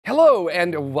Hello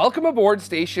and welcome aboard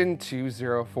Station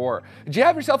 204. Did you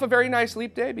have yourself a very nice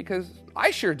leap day? Because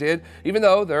I sure did, even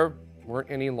though there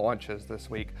weren't any launches this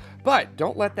week. But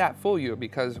don't let that fool you,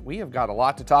 because we have got a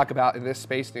lot to talk about in this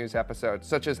space news episode,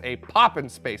 such as a poppin'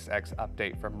 SpaceX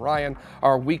update from Ryan,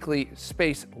 our weekly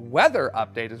space weather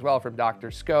update as well from Dr.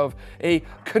 Skov, a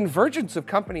convergence of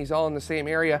companies all in the same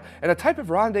area, and a type of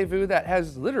rendezvous that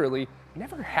has literally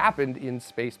never happened in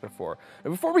space before.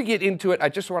 And before we get into it, I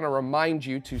just want to remind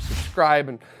you to subscribe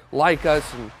and like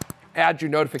us and add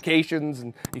your notifications,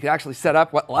 and you can actually set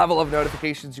up what level of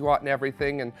notifications you want and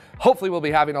everything. And hopefully we'll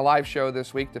be having a live show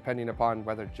this week, depending upon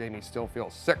whether Jamie still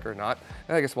feels sick or not.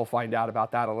 And I guess we'll find out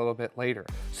about that a little bit later.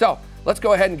 So let's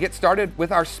go ahead and get started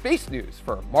with our space news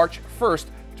for March 1st,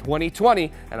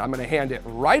 2020. And I'm going to hand it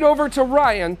right over to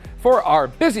Ryan for our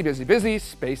busy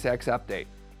SpaceX update.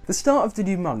 The start of the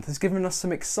new month has given us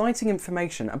some exciting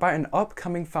information about an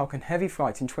upcoming Falcon Heavy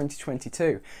flight in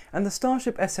 2022, and the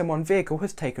Starship SN1 vehicle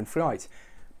has taken flight,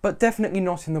 but definitely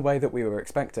not in the way that we were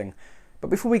expecting. But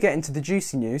before we get into the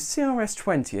juicy news,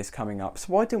 CRS-20 is coming up,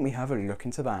 so why don't we have a look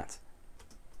into that?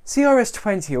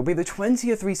 CRS-20 will be the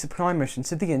 20th resupply mission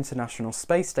to the International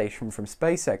Space Station from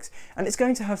SpaceX, and it's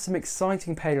going to have some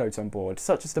exciting payloads on board,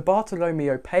 such as the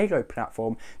Bartolomeo payload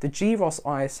platform, the GROS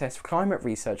ISS climate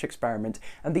research experiment,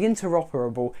 and the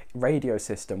interoperable radio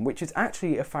system, which is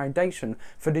actually a foundation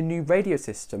for the new radio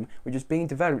system which is being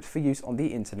developed for use on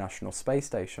the International Space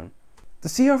Station. The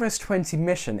CRS-20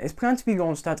 mission is planned to be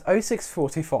launched at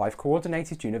 06:45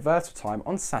 Coordinated Universal Time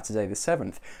on Saturday the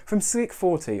 7th from Slick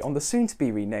 40 on the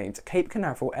soon-to-be renamed Cape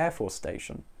Canaveral Air Force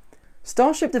Station.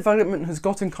 Starship development has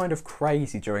gotten kind of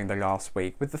crazy during the last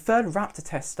week, with the third Raptor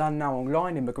test stand now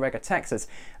online in McGregor, Texas,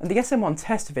 and the SN1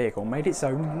 test vehicle made its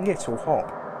own little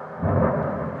hop.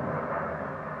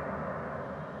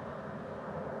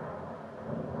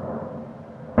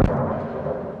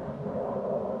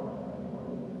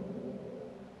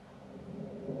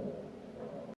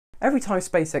 Every time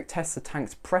SpaceX tests the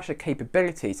tank's pressure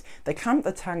capabilities, they clamp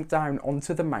the tank down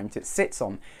onto the mount it sits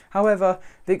on. However,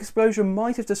 the explosion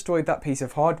might have destroyed that piece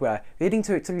of hardware, leading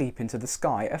to it to leap into the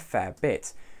sky a fair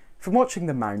bit. From watching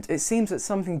the mount, it seems that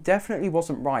something definitely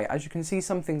wasn't right, as you can see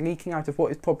something leaking out of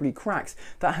what is probably cracks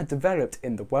that had developed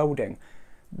in the welding.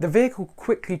 The vehicle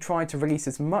quickly tried to release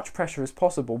as much pressure as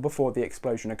possible before the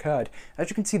explosion occurred. As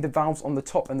you can see, the valves on the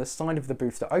top and the side of the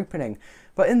booster opening,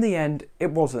 but in the end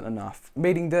it wasn't enough,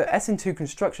 meaning the SN2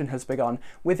 construction has begun,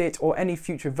 with it or any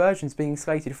future versions being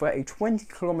slated for a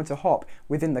 20-kilometer hop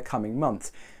within the coming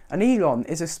months. And Elon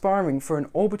is aspiring for an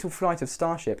orbital flight of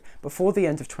Starship before the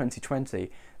end of 2020.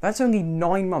 That's only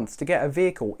 9 months to get a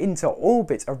vehicle into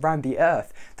orbit around the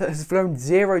Earth that has flown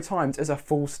 0 times as a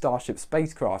full Starship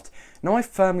spacecraft. Now, I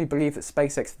firmly believe that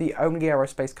SpaceX is the only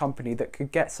aerospace company that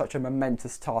could get such a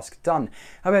momentous task done.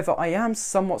 However, I am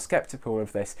somewhat skeptical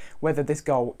of this, whether this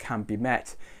goal can be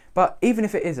met. But even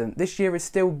if it isn't, this year is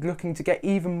still looking to get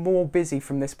even more busy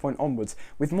from this point onwards,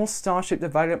 with more Starship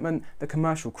development, the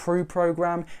Commercial Crew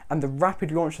program, and the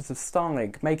rapid launches of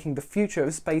Starlink making the future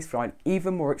of spaceflight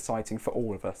even more exciting for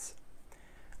all of us.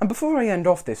 And before I end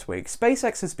off this week,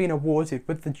 SpaceX has been awarded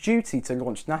with the duty to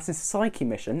launch NASA's Psyche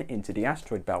mission into the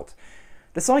asteroid belt.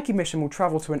 The Psyche mission will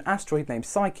travel to an asteroid named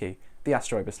Psyche, the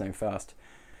asteroid was named first,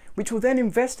 which will then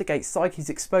investigate Psyche's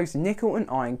exposed nickel and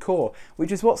iron core,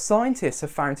 which is what scientists have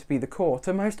found to be the core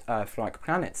to most Earth-like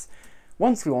planets.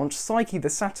 Once launched, Psyche the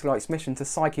satellite's mission to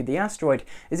Psyche the asteroid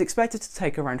is expected to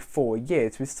take around 4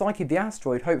 years, with Psyche the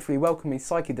asteroid hopefully welcoming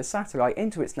Psyche the satellite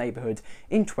into its neighbourhood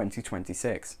in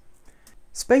 2026.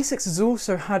 SpaceX has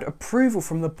also had approval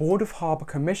from the Board of Harbour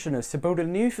Commissioners to build a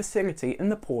new facility in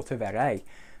the port of LA.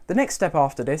 The next step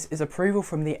after this is approval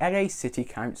from the LA City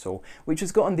Council, which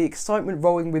has gotten the excitement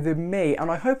rolling within me,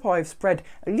 and I hope I've spread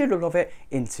a little of it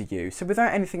into you. So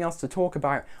without anything else to talk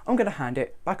about, I'm going to hand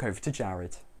it back over to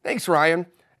Jared. Thanks, Ryan.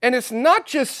 And it's not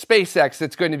just SpaceX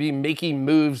that's going to be making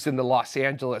moves in the Los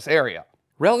Angeles area.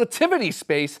 Relativity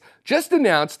Space just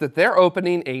announced that they're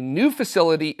opening a new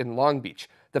facility in Long Beach.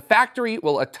 The factory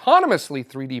will autonomously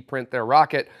 3D print their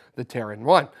rocket, the Terran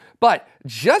 1. But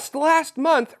just last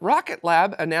month, Rocket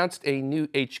Lab announced a new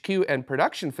HQ and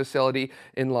production facility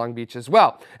in Long Beach as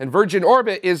well. And Virgin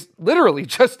Orbit is literally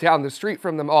just down the street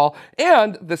from them all,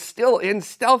 and the still in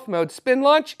stealth mode spin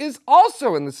launch is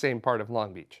also in the same part of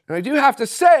Long Beach. And I do have to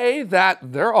say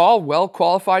that they're all well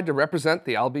qualified to represent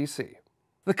the LBC.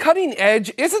 The cutting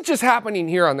edge isn't just happening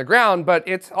here on the ground, but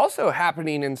it's also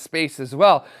happening in space as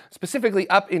well, specifically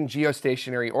up in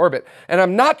geostationary orbit. And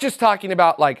I'm not just talking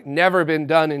about like never been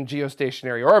done in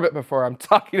geostationary orbit before, I'm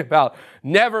talking about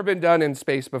never been done in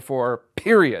space before,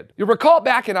 period. You'll recall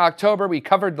back in October, we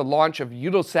covered the launch of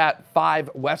Eutelsat 5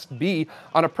 West B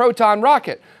on a Proton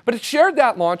rocket, but it shared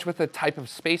that launch with a type of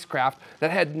spacecraft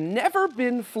that had never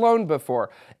been flown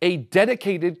before, a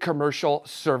dedicated commercial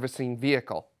servicing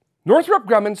vehicle. Northrop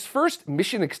Grumman's first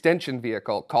mission extension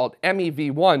vehicle, called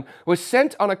MEV-1, was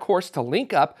sent on a course to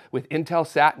link up with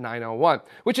Intelsat 901,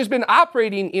 which has been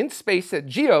operating in space at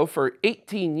GEO for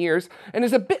 18 years and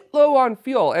is a bit low on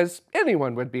fuel, as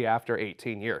anyone would be after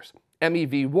 18 years.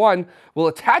 MEV-1 will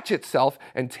attach itself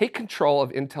and take control of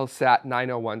Intelsat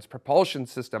 901's propulsion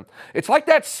system. It's like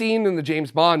that scene in the James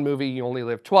Bond movie You Only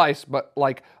Live Twice, but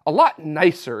like a lot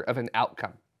nicer of an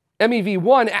outcome.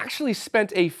 MEV-1 actually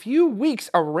spent a few weeks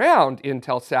around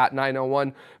Intelsat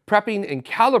 901 prepping and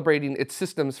calibrating its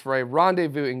systems for a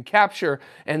rendezvous and capture,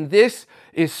 and this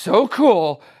is so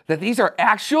cool that these are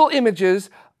actual images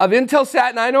of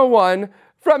Intelsat 901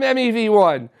 from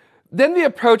MEV-1. Then the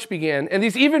approach began, and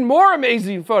these even more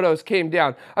amazing photos came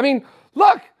down. I mean,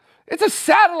 look, it's a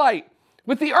satellite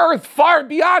with the Earth far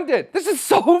beyond it. This is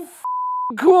so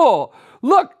cool.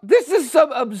 Look, this is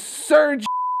some absurd.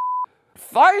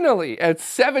 Finally, at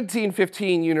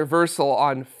 17:15 Universal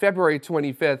on February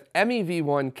 25th,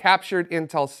 MEV-1 captured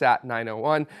Intelsat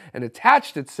 901 and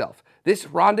attached itself. This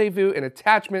rendezvous and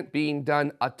attachment being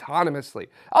done autonomously,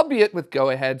 albeit with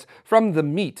go-aheads from the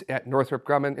meet at Northrop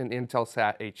Grumman and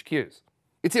Intelsat HQs.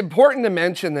 It's important to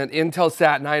mention that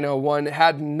Intelsat 901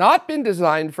 had not been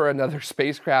designed for another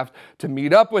spacecraft to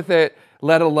meet up with it,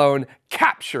 let alone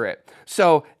capture it.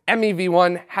 So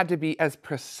MEV-1 had to be as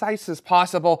precise as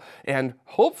possible, and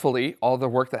hopefully all the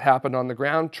work that happened on the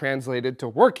ground translated to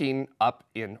working up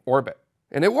in orbit.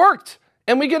 And it worked!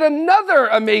 And we get another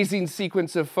amazing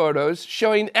sequence of photos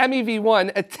showing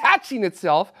MEV-1 attaching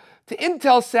itself to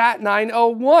Intelsat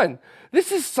 901.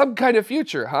 This is some kind of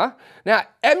future, huh? Now,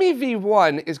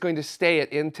 MEV-1 is going to stay at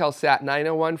Intelsat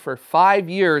 901 for 5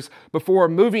 years before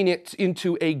moving it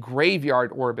into a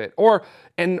graveyard orbit, or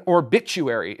an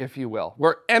orbituary, if you will,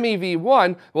 where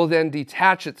MEV-1 will then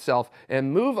detach itself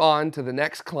and move on to the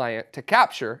next client to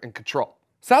capture and control.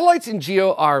 Satellites in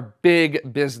GEO are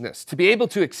big business. To be able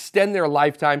to extend their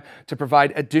lifetime to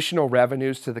provide additional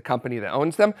revenues to the company that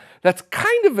owns them, that's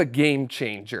kind of a game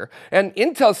changer. And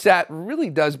Intelsat really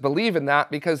does believe in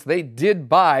that because they did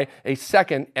buy a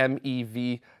second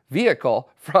MEV vehicle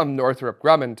from Northrop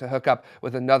Grumman to hook up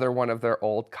with another one of their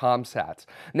old ComSats.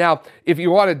 Now, if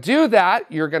you want to do that,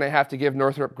 you're going to have to give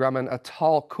Northrop Grumman a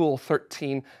tall, cool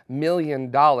 $13 million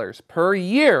per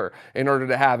year in order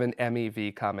to have an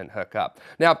MEV come and hook up.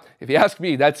 Now, if you ask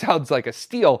me, that sounds like a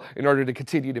steal in order to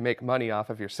continue to make money off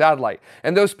of your satellite.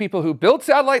 And those people who build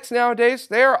satellites nowadays,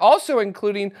 they are also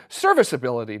including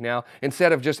serviceability now,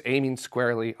 instead of just aiming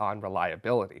squarely on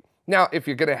reliability. Now, if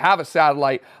you're going to have a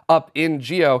satellite up in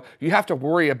GEO, you have to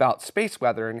worry about space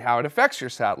weather and how it affects your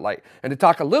satellite. And to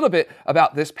talk a little bit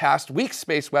about this past week's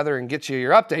space weather and get you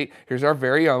your update, here's our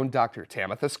very own Dr.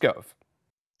 Tamitha Skov.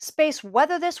 Space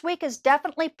weather this week is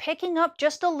definitely picking up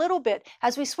just a little bit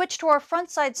as we switch to our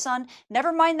front side sun.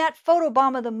 Never mind that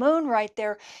photobomb of the moon right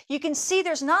there. You can see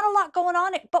there's not a lot going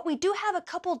on, but we do have a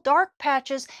couple dark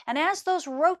patches, and as those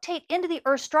rotate into the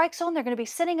Earth strike zone, they're going to be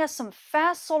sending us some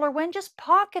fast solar wind, just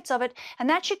pockets of it, and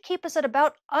that should keep us at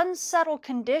about unsettled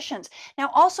conditions.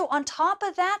 Now, also on top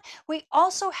of that, we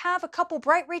also have a couple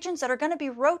bright regions that are going to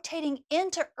be rotating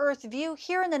into Earth view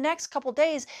here in the next couple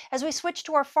days as we switch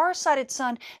to our far-sighted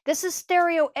sun. This is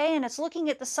stereo A, and it's looking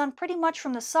at the sun pretty much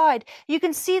from the side. You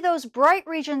can see those bright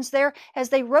regions there as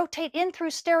they rotate in through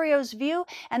stereo's view,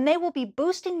 and they will be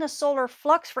boosting the solar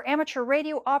flux for amateur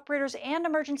radio operators and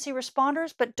emergency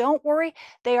responders. But don't worry,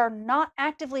 they are not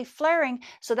actively flaring,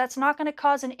 so that's not going to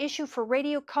cause an issue for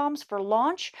radio comms for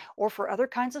launch or for other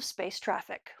kinds of space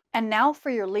traffic. And now for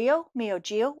your LEO, MEO,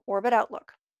 GEO orbit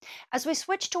outlook. As we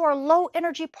switch to our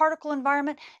low-energy particle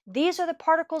environment, these are the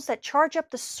particles that charge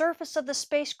up the surface of the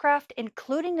spacecraft,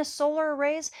 including the solar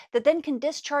arrays, that then can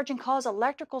discharge and cause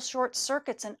electrical short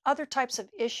circuits and other types of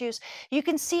issues. You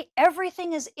can see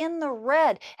everything is in the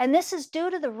red, and this is due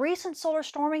to the recent solar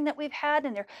storming that we've had,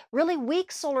 and they're really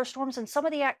weak solar storms, and some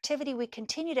of the activity we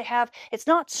continue to have. It's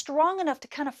not strong enough to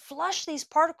kind of flush these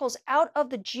particles out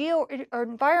of the GEO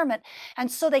environment,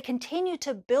 and so they continue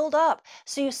to build up.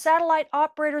 So you satellite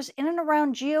operators operators in and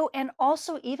around GEO and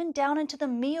also even down into the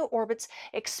MEO orbits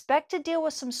expect to deal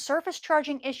with some surface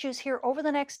charging issues here over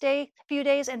the next few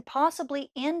days and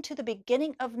possibly into the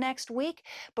beginning of next week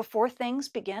before things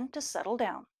begin to settle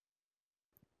down.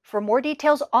 For more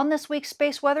details on this week's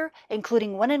space weather,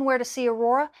 including when and where to see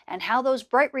aurora and how those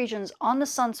bright regions on the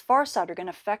sun's far side are going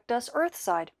to affect us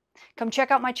Earthside, come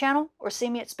check out my channel or see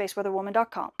me at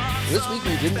spaceweatherwoman.com. This week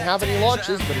we didn't have any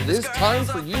launches, but it is time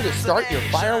for you to start your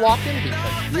firewalking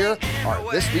because here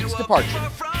are this week's departures.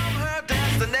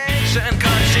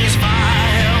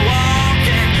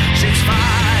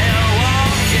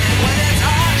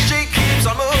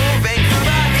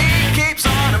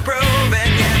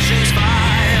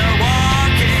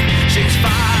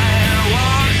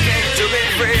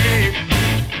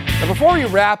 Now, before we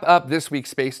wrap up this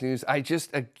week's space news, I just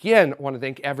again want to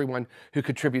thank everyone who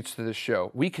contributes to this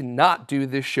show. We cannot do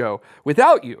this show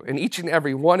without you, and each and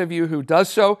every one of you who does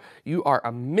so, you are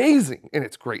amazing, and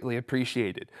it's greatly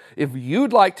appreciated. If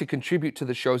you'd like to contribute to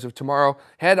the shows of tomorrow,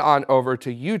 head on over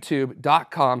to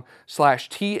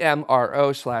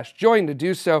youtube.com/TMRO/join to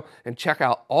do so, and check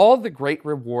out all the great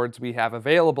rewards we have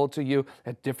available to you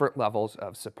at different levels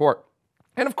of support.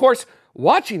 And of course,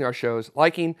 watching our shows,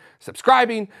 liking,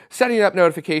 subscribing, setting up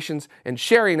notifications, and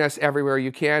sharing us everywhere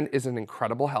you can is an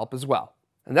incredible help as well.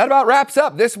 And that about wraps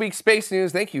up this week's Space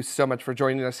News. Thank you so much for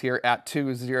joining us here at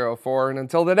 204. And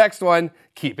until the next one,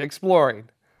 keep exploring.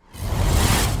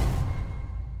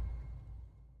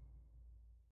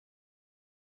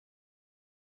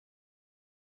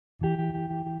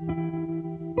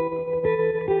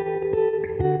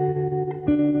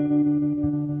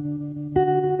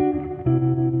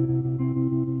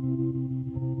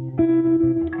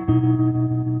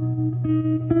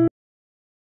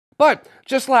 But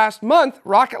just last month,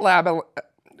 Rocket Lab,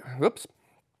 whoops,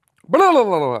 blah, blah,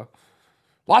 blah, blah.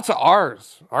 Lots of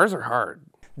R's. R's are hard.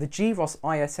 The GROS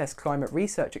ISS Climate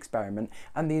Research Experiment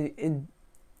and the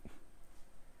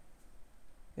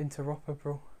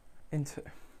interoperable and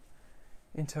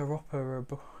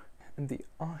the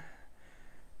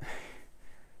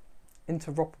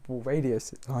interoperable radio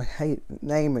system. I hate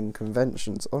naming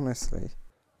conventions, honestly.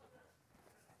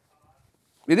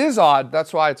 It is odd.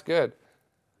 That's why it's good.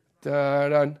 Dun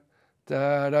dun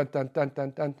dun dun dun dun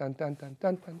dun dun dun dun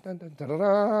dun dun dun.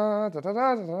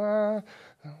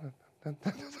 I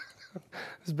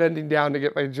was bending down to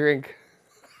get my drink.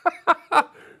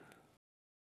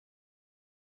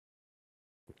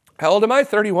 How old am I?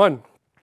 31.